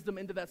bring wisdom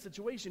into that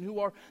situation,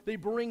 they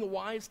bring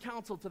wise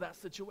counsel to that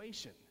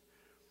situation.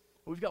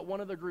 We've got one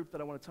other group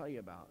that I want to tell you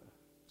about.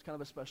 It's kind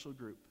of a special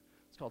group.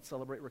 It's called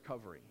Celebrate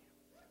Recovery.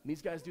 And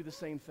these guys do the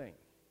same thing.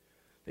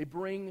 They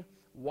bring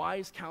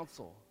wise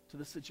counsel to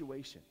the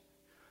situation.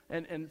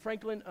 And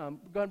Franklin, go ahead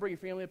and bring your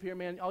family up here,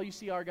 man. All you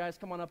CR guys,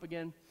 come on up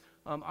again.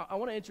 I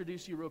want to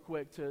introduce you real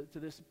quick to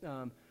this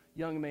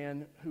young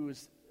man who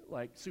is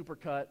like super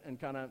cut and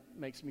kind of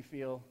makes me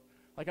feel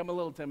like I'm a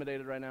little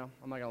intimidated right now.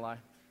 I'm not going to lie.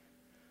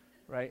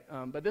 Right?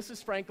 But this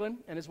is Franklin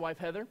and his wife,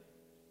 Heather.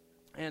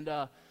 And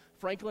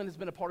Franklin has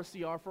been a part of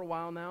CR for a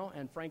while now,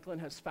 and Franklin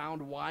has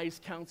found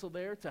wise counsel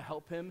there to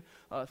help him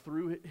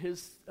through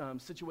his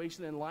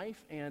situation in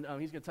life, and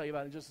he's going to tell you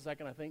about it in just a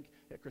second, I think.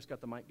 Yeah, Chris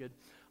got the mic good.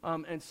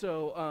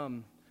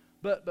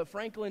 But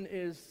Franklin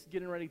is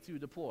getting ready to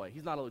deploy.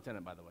 He's not a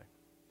lieutenant, by the way.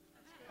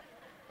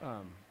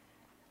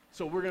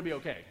 So we're going to be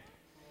okay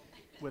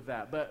with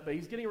that. But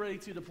he's getting ready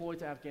to deploy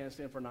to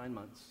Afghanistan for 9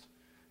 months,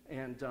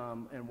 and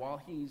while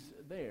he's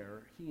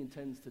there, he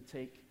intends to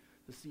take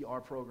the CR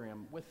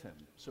program with him.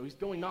 So he's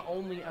going not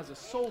only as a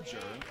soldier,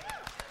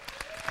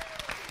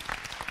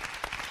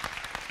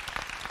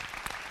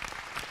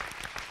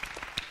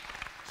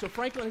 so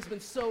Franklin has been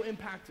so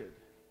impacted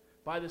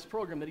by this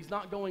program that he's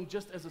not going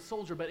just as a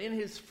soldier, but in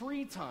his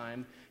free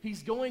time,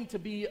 he's going to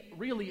be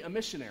really a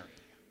missionary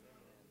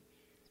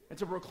and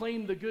to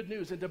proclaim the good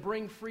news and to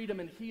bring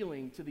freedom and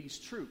healing to these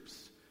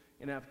troops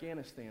in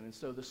Afghanistan. And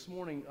so this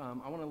morning,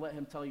 I want to let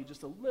him tell you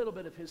just a little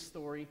bit of his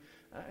story,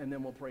 and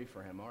then we'll pray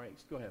for him. All right,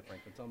 go ahead,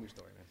 Franklin. Tell him your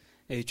story, man.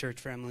 Hey,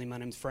 church family. My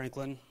name's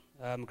Franklin.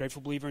 I'm a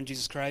grateful believer in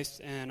Jesus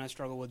Christ, and I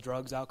struggle with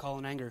drugs, alcohol,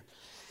 and anger.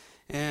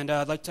 And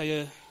I'd like to tell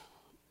you a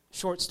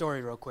short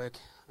story real quick.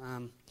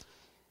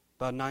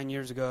 About 9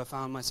 years ago, I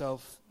found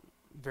myself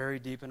very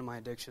deep into my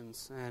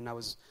addictions, and I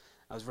was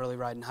really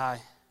riding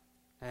high.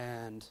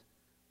 And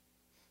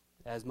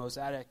as most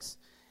addicts,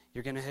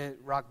 you're going to hit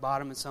rock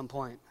bottom at some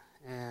point.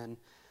 And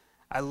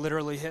I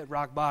literally hit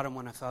rock bottom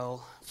when I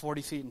fell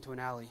 40 feet into an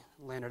alley,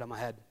 landed on my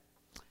head.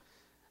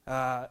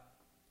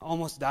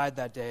 Almost died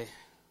that day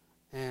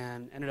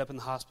and ended up in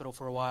the hospital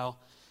for a while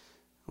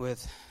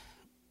with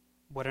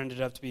what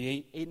ended up to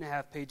be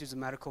 8.5 pages of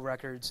medical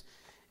records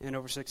and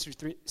over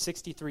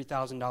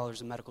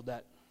 $63,000 in medical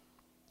debt.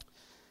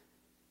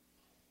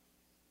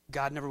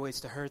 God never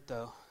waits to hurt,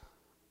 though.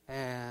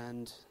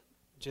 And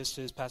just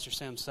as Pastor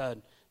Sam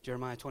said,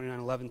 Jeremiah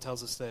 29:11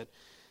 tells us that,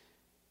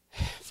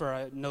 for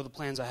I know the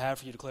plans I have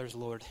for you, declares the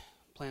Lord,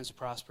 plans to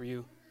prosper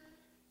you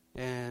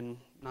and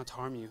not to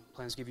harm you,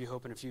 plans to give you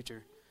hope in the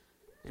future.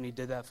 And he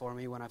did that for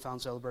me when I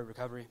found Celebrate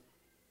Recovery.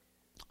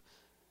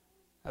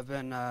 I've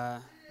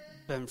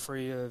been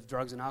free of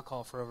drugs and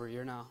alcohol for over a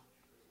year now.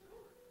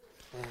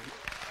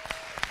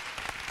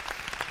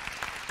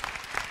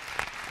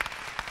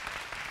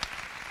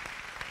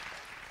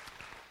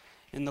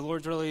 And the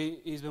Lord's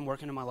he's been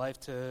working in my life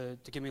to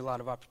give me a lot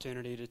of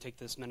opportunity to take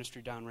this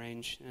ministry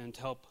downrange and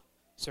to help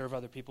serve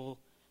other people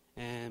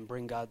and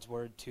bring God's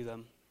word to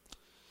them.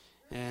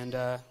 And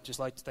just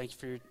like to thank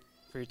you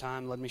for your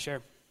time. Let me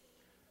share.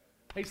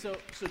 Hey, so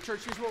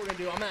church, here's what we're going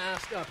to do. I'm going to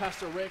ask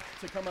Pastor Rick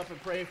to come up and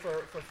pray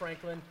for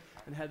Franklin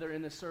and Heather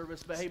in this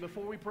service. But hey,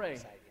 before we pray,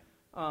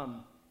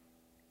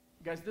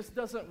 guys, this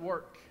doesn't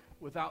work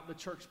without the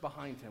church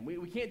behind him.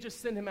 We can't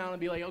just send him out and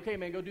be like, okay,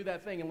 man, go do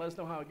that thing and let us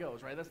know how it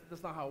goes, right?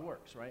 That's not how it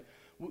works, right?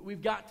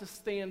 We've got to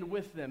stand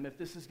with them if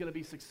this is going to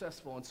be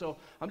successful. And so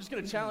I'm just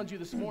going to challenge you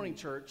this morning,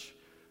 church.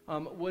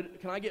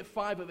 Can I get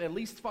at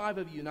least five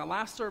of you? Now,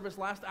 last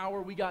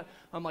hour, we got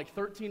like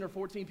 13 or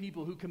 14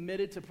 people who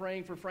committed to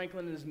praying for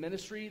Franklin and his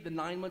ministry, the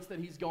 9 months that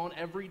he's gone,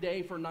 every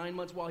day for 9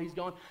 months while he's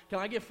gone. Can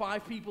I get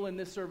 5 people in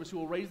this service who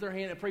will raise their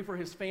hand and pray for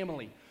his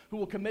family, who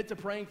will commit to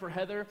praying for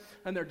Heather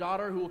and their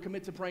daughter, who will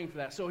commit to praying for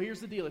that? So here's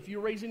the deal. If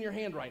you're raising your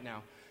hand right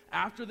now,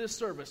 after this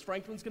service,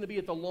 Franklin's going to be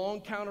at the long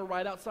counter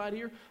right outside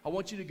here. I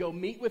want you to go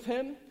meet with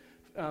him.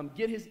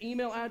 Get his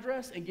email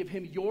address and give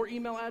him your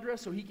email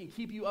address so he can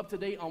keep you up to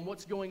date on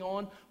what's going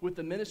on with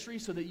the ministry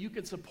so that you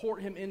can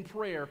support him in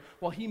prayer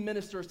while he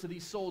ministers to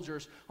these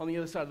soldiers on the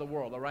other side of the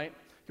world, all right?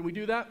 Can we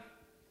do that?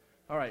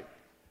 All right.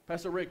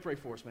 Pastor Rick, pray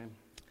for us, man.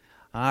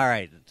 All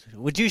right.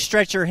 Would you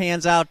stretch your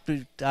hands out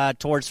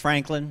towards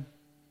Franklin?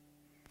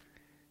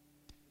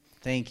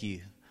 Thank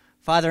you.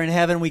 Father in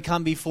heaven, we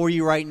come before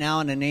you right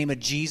now in the name of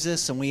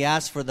Jesus, and we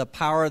ask for the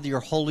power of your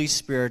Holy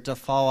Spirit to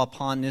fall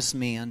upon this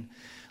man.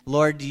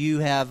 Lord, you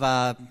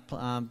have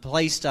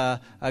placed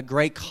a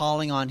great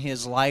calling on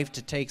his life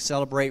to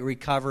Celebrate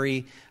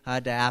Recovery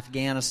to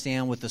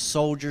Afghanistan with the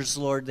soldiers,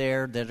 Lord,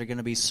 there that are going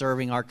to be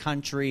serving our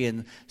country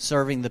and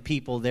serving the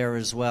people there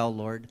as well,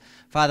 Lord.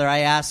 Father, I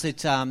ask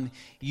that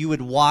you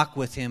would walk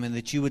with him and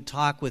that you would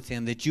talk with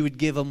him, that you would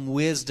give him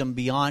wisdom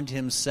beyond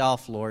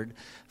himself, Lord.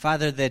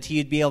 Father, that he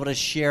would be able to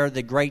share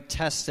the great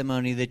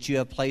testimony that you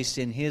have placed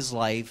in his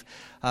life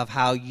of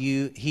how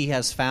he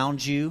has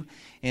found you,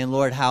 and,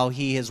 Lord, how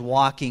he is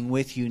walking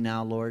with you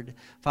now, Lord.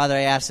 Father,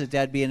 I ask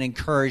that be an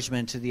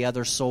encouragement to the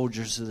other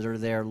soldiers that are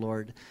there,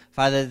 Lord.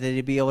 Father, that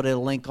he'd be able to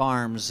link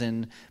arms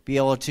and be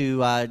able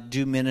to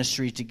do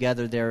ministry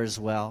together there as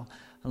well.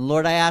 And,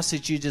 Lord, I ask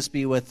that you just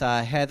be with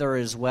Heather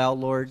as well,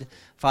 Lord.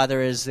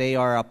 Father, as they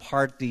are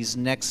apart these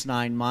next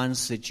 9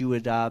 months, that you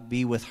would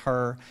be with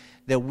her.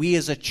 That we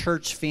as a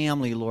church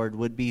family, Lord,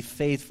 would be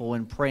faithful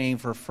in praying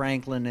for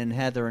Franklin and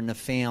Heather and the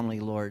family,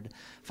 Lord.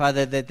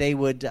 Father, that they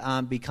would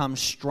become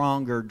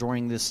stronger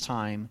during this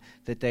time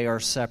that they are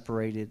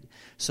separated.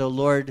 So,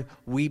 Lord,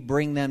 we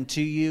bring them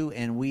to you,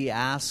 and we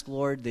ask,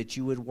 Lord, that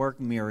you would work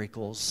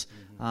miracles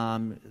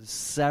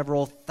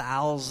several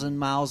thousand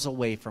miles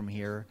away from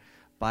here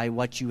by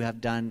what you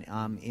have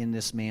done in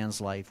this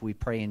man's life. We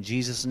pray in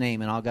Jesus'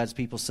 name, and all God's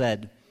people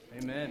said,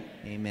 Amen.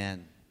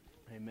 Amen.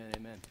 Amen,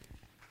 amen.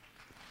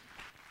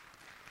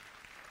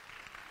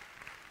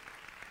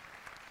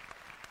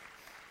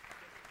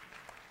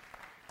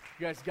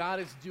 You guys, God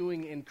is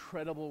doing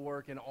incredible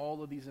work in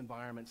all of these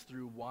environments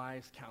through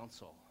wise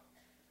counsel.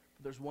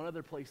 But there's one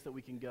other place that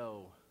we can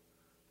go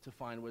to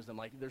find wisdom.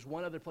 Like, there's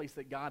one other place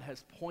that God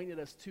has pointed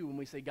us to when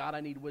we say, God,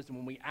 I need wisdom.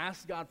 When we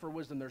ask God for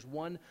wisdom, there's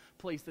one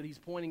place that he's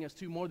pointing us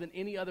to more than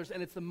any others,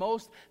 and it's the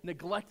most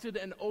neglected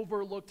and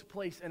overlooked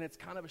place, and it's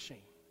kind of a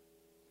shame.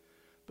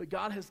 But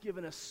God has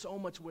given us so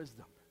much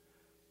wisdom.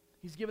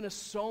 He's given us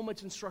so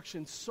much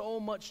instruction, so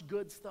much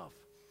good stuff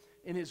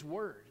in his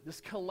word, this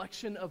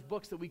collection of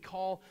books that we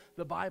call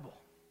the Bible.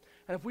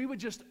 And if we would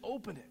just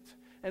open it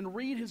and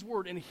read his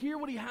word and hear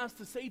what he has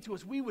to say to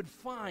us, we would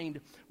find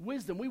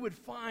wisdom. We would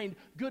find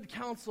good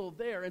counsel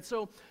there. And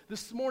so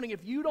this morning,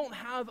 if you don't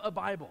have a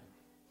Bible,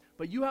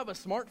 but you have a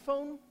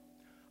smartphone,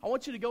 I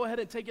want you to go ahead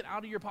and take it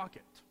out of your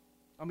pocket.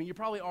 I mean, you're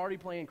probably already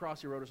playing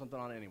Crossy Road or something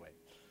on it anyway.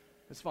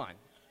 It's fine.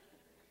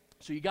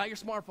 So you got your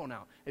smartphone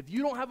out. If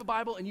you don't have a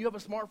Bible and you have a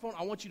smartphone,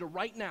 I want you to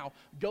right now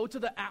go to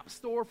the App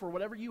Store for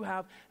whatever you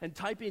have and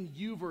type in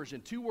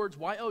YouVersion. 2 words,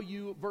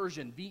 Y-O-U,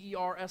 version,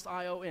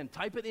 V-E-R-S-I-O-N.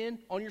 Type it in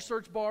on your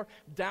search bar.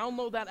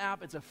 Download that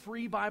app. It's a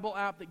free Bible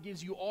app that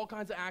gives you all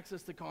kinds of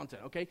access to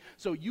content, okay?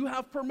 So you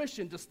have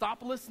permission to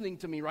stop listening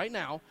to me right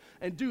now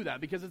and do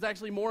that, because it's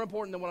actually more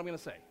important than what I'm going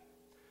to say,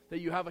 that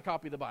you have a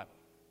copy of the Bible.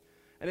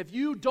 And if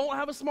you don't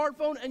have a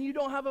smartphone and you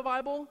don't have a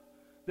Bible,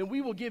 then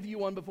we will give you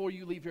one before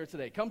you leave here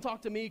today. Come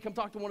talk to me. Come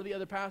talk to one of the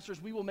other pastors.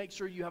 We will make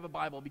sure you have a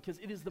Bible, because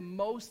it is the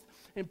most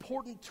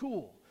important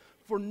tool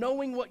for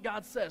knowing what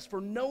God says, for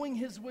knowing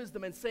His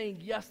wisdom and saying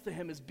yes to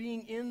Him, is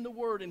being in the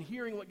Word and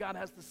hearing what God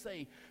has to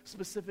say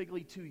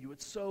specifically to you.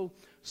 It's so,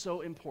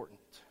 so important.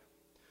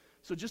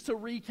 So just to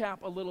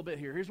recap a little bit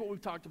here, here's what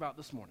we've talked about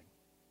this morning.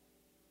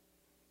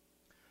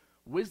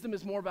 Wisdom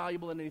is more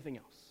valuable than anything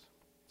else.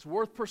 It's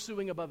worth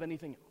pursuing above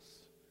anything else.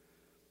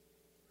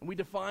 And we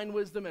define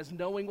wisdom as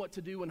knowing what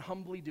to do and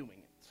humbly doing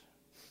it.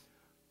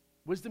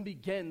 Wisdom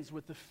begins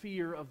with the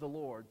fear of the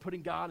Lord,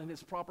 putting God in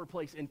His proper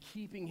place and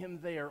keeping Him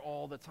there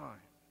all the time.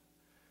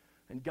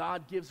 And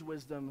God gives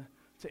wisdom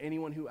to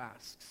anyone who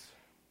asks.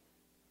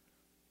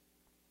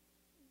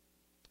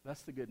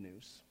 That's the good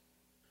news.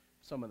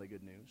 Some of the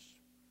good news.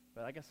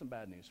 But I got some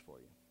bad news for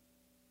you.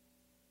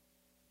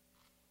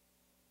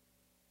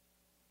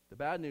 The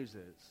bad news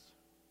is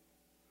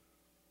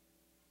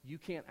you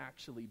can't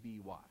actually be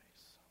wise.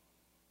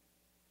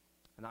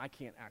 And I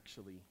can't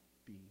actually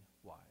be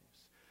wise.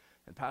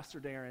 And Pastor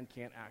Darren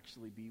can't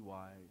actually be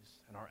wise.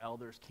 And our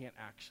elders can't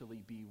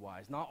actually be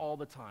wise. Not all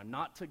the time.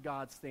 Not to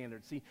God's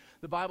standards. See,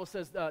 the Bible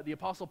says, the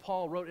Apostle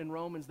Paul wrote in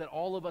Romans that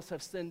all of us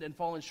have sinned and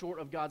fallen short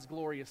of God's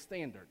glorious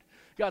standard.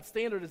 God's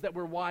standard is that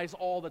we're wise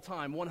all the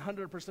time,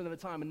 100% of the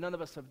time, and none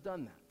of us have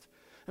done that.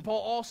 And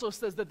Paul also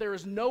says that there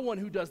is no one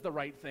who does the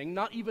right thing,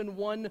 not even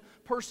one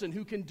person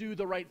who can do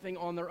the right thing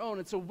on their own.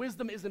 And so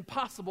wisdom is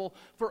impossible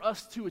for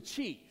us to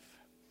achieve.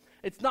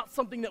 It's not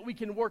something that we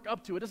can work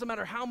up to. It doesn't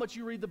matter how much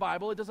you read the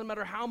Bible. It doesn't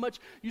matter how much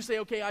you say,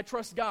 okay, I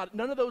trust God.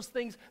 None of those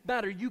things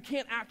matter. You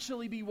can't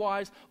actually be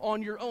wise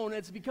on your own.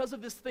 It's because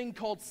of this thing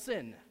called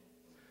sin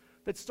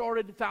that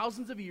started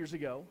thousands of years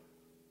ago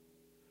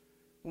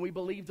when we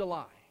believed a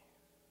lie,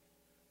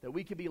 that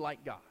we could be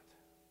like God,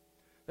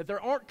 that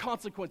there aren't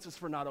consequences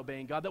for not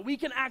obeying God, that we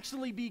can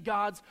actually be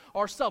gods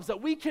ourselves,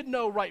 that we can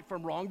know right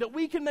from wrong, that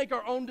we can make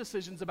our own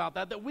decisions about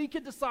that we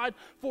can decide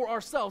for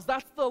ourselves.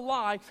 That's the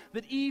lie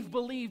that Eve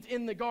believed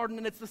in the garden,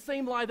 and it's the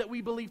same lie that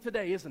we believe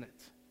today, isn't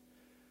it?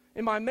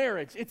 In my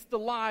marriage, it's the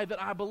lie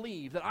that I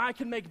believe, that I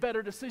can make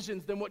better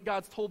decisions than what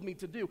God's told me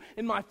to do.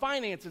 In my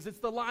finances, it's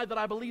the lie that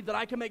I believe that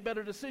I can make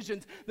better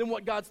decisions than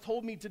what God's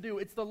told me to do.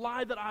 It's the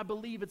lie that I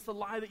believe. It's the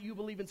lie that you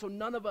believe. And so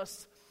none of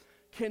us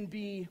can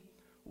be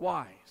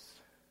wise.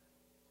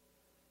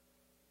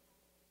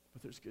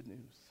 But there's good news.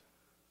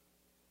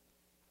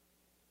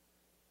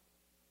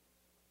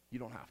 You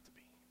don't have to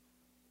be.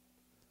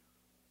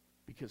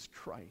 Because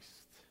Christ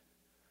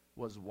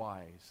was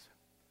wise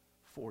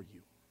for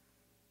you.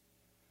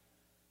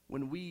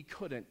 When we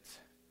couldn't,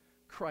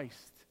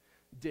 Christ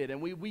did.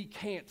 And we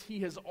can't.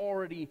 He has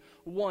already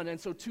won. And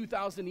so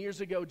 2,000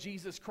 years ago,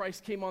 Jesus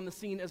Christ came on the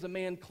scene as a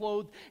man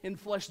clothed in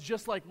flesh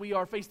just like we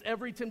are, faced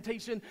every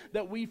temptation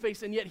that we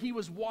face, and yet He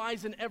was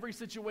wise in every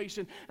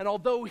situation. And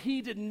although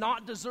He did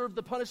not deserve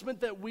the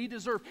punishment that we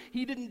deserve,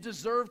 He didn't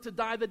deserve to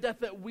die the death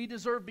that we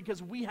deserve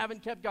because we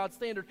haven't kept God's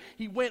standard.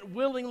 He went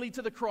willingly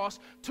to the cross,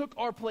 took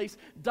our place,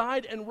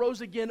 died and rose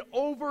again,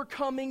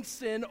 overcoming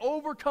sin,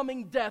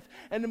 overcoming death,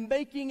 and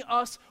making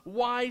us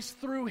wise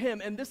through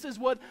Him. And this is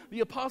what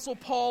the Apostle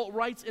Paul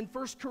writes in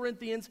 1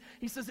 Corinthians.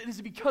 He says, it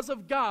is because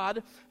of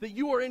God that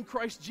you are in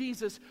Christ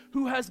Jesus,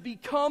 who has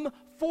become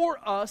for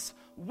us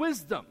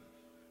wisdom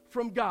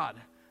from God.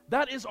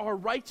 That is our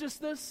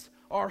righteousness,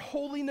 our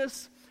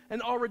holiness,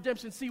 and our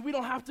redemption. See, we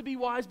don't have to be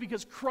wise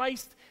because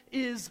Christ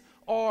is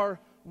our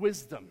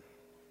wisdom.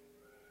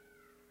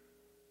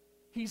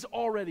 He's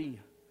already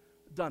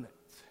done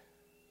it.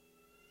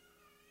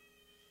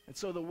 And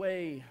so the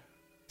way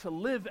to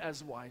live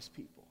as wise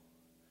people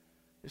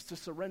is to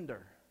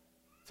surrender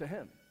to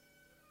Him.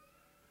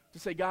 To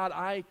say, God,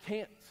 I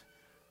can't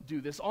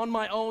do this. On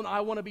my own,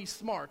 I want to be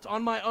smart.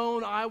 On my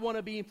own, I want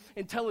to be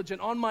intelligent.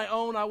 On my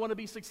own, I want to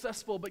be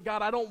successful. But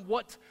God, I don't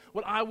want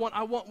what I want.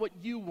 I want what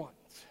You want.